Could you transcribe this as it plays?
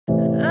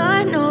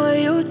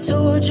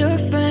told your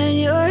friend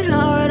you're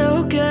not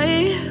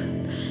okay?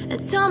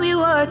 And tell me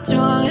what's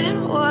wrong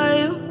and why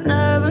you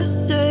never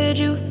said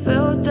you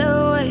felt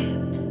that way.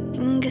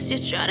 And guess you're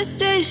trying to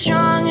stay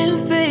strong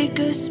and fake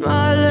a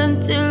smile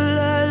until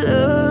I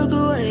look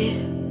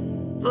away.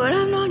 But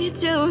I've known you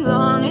too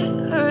long,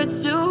 it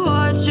hurts to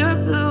watch your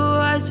blue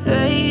eyes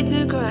fade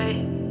to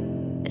gray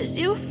as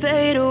you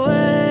fade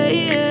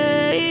away,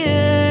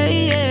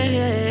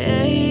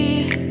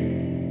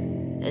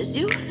 as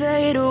you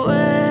fade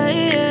away.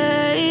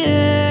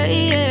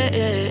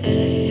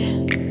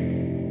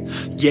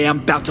 Yeah, I'm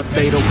about to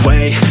fade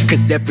away,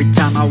 cause every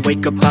time I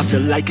wake up I feel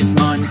like it's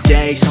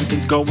Monday.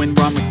 Something's going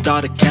wrong with all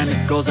the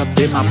chemicals up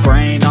in my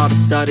brain. All of a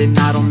sudden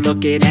I don't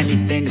look at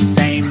anything the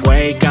same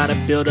way. Got a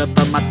buildup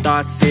of my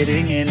thoughts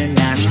sitting in an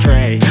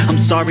ashtray. I'm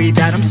sorry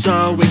that I'm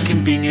so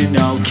inconvenient,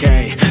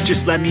 okay?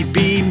 Just let me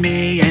be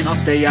me and I'll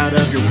stay out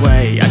of your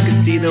way. I can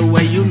see the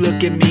way you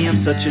look at me, I'm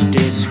such a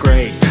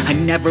disgrace. I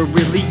never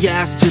really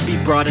asked to be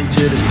brought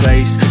into this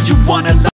place. You wanna